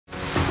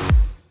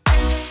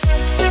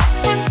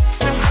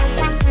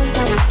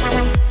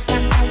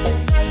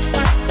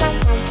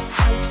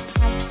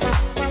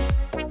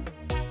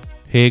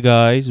Hey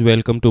guys,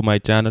 welcome to my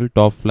channel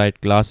Top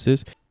Flight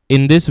Classes.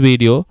 In this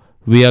video,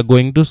 we are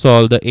going to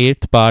solve the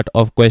 8th part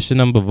of question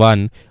number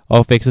 1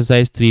 of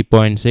exercise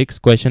 3.6.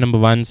 Question number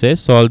 1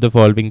 says solve the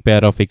following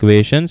pair of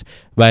equations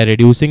by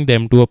reducing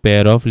them to a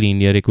pair of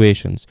linear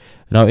equations.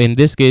 Now in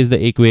this case,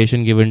 the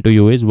equation given to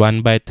you is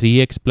 1 by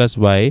 3x plus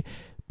y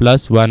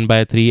plus 1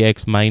 by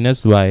 3x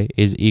minus y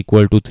is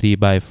equal to 3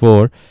 by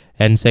 4.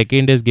 And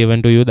second is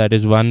given to you, that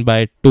is 1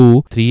 by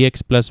 2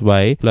 3x plus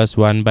y plus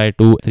 1 by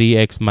 2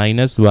 3x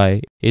minus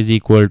y is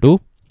equal to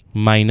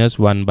minus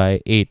 1 by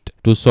 8.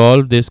 To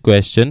solve this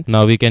question,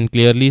 now we can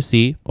clearly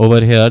see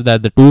over here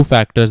that the two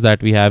factors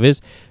that we have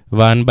is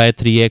 1 by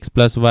 3x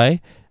plus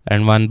y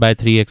and 1 by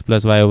 3x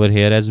plus y over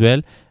here as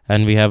well.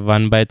 And we have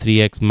 1 by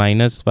 3x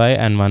minus y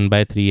and 1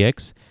 by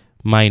 3x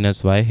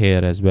minus y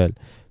here as well.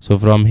 So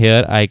from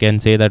here I can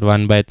say that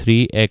 1 by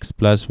 3x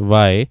plus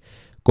y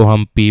को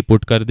हम p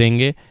put कर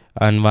देंगे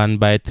and 1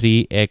 by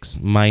 3x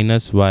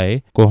minus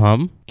y को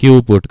हम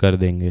q put कर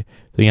देंगे.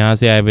 तो यहाँ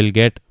से I will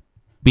get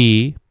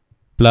p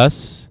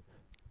plus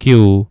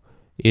q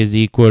is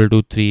equal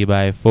to 3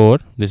 by 4.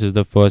 This is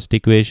the first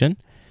equation.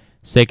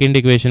 Second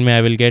equation में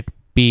I will get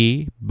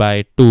p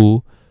by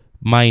 2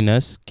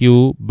 minus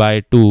q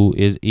by 2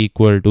 is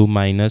equal to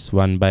minus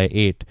 1 by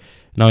 8.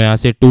 Now यहाँ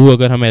से 2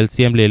 अगर हम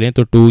LCM ले लें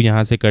तो 2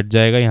 यहाँ से कट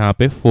जाएगा, यहाँ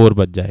पे 4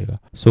 बच जाएगा.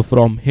 So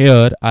from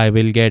here I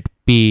will get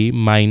p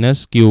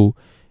minus q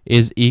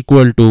is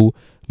equal to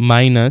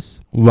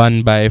minus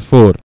 1 by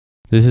 4.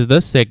 This is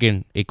the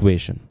second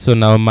equation. So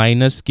now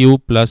minus q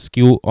plus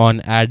q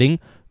on adding,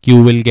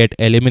 q will get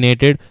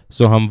eliminated.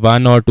 So हम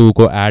 1 और 2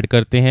 को add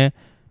करते हैं.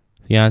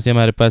 यहाँ से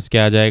हमारे पास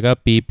क्या आ जाएगा,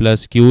 p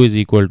plus q is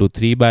equal to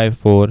 3 by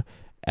 4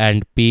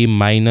 and p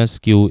minus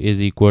q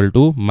is equal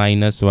to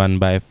minus 1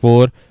 by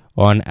 4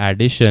 on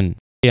addition.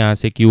 यहाँ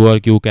से q और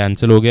q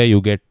cancel हो गया.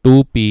 You get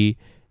 2p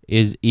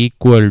is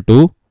equal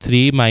to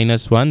 3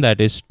 minus 1,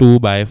 that is 2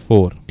 by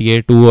 4.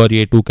 ये 2 और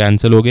ये 2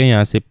 cancel हो गए.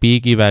 यहाँ से p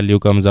की value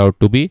comes out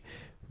to be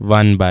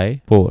 1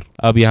 by 4.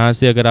 अब यहाँ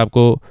से अगर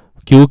आपको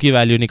q की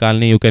value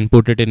निकालनी, you can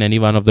put it in any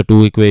one of the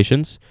two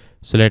equations.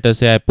 So let us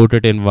say I put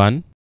it in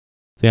 1.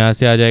 तो यहाँ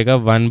से आ जाएगा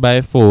 1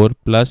 by 4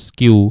 plus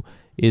q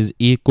is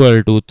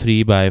equal to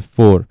 3 by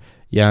 4.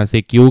 यहाँ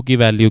से q की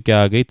value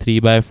क्या आ गई, 3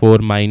 by 4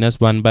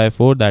 minus 1 by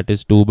 4, that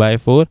is 2 by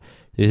 4.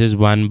 This is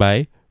 1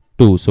 by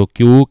 2. So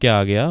q क्या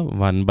आ गया,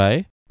 1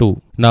 by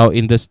 2. Now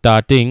in the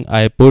starting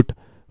I put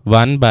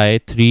 1 by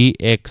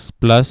 3x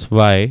plus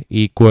y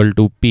equal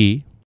to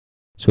p.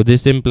 So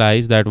this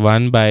implies that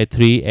 1 by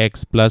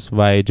 3x plus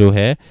y जो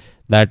है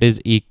that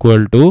is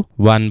equal to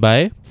 1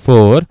 by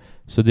 4.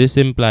 So this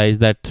implies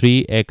that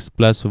 3x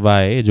plus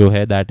y जो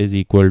है that is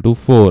equal to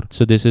 4.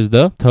 So this is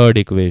the third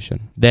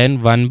equation. Then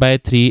 1 by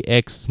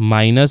 3x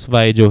minus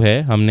y जो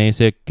है हमने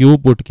इसे q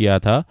put किया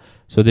था.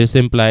 So this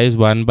implies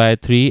 1 by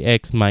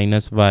 3x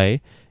minus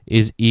y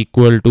is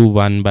equal to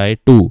 1 by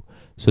 2.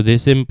 So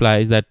this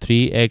implies that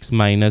 3x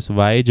minus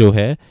y जो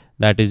है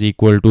that is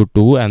equal to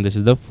 2 and this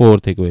is the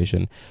fourth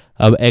equation.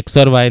 अब x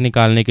और y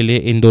निकालने के लिए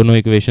इन दोनों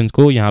equations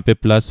को यहाँ पे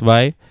plus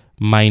y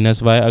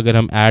minus y अगर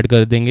हम add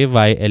कर देंगे,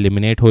 y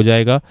eliminate हो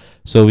जाएगा.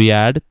 So we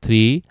add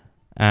 3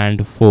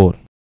 and 4.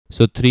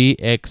 So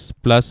 3x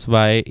plus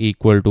y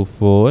equal to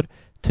 4,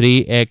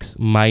 3x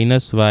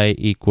minus y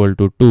equal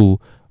to 2.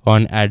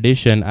 On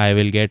addition, I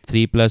will get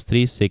 3 plus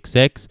 3,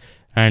 6x,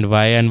 and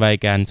y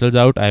cancels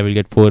out. I will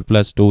get 4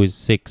 plus 2 is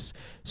 6.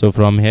 So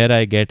from here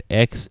I get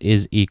x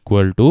is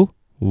equal to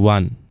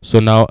 1. So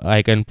now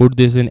I can put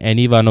this in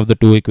any one of the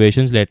two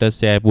equations. Let us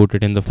say I put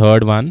it in the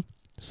third one.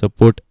 So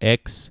put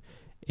x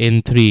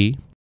in 3.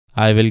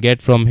 I will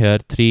get from here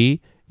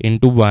 3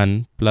 into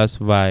 1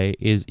 plus y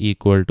is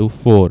equal to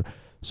 4.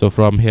 So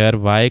from here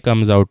y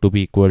comes out to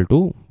be equal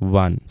to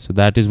 1. So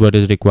that is what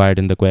is required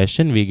in the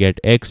question. We get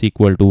x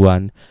equal to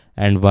 1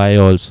 and y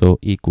also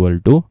equal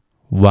to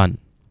 1.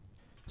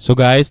 So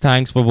guys,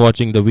 thanks for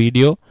watching the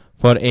video.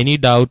 For any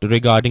doubt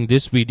regarding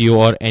this video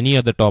or any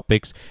other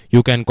topics,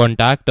 you can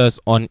contact us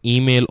on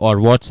email or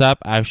WhatsApp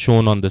as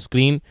shown on the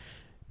screen.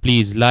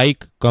 Please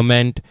like,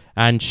 comment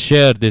and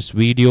share this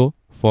video.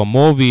 For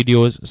more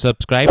videos,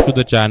 subscribe to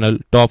the channel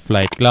Top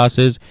Flight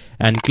Classes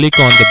and click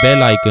on the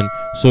bell icon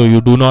so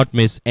you do not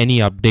miss any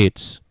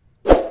updates.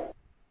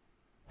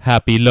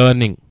 Happy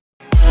learning!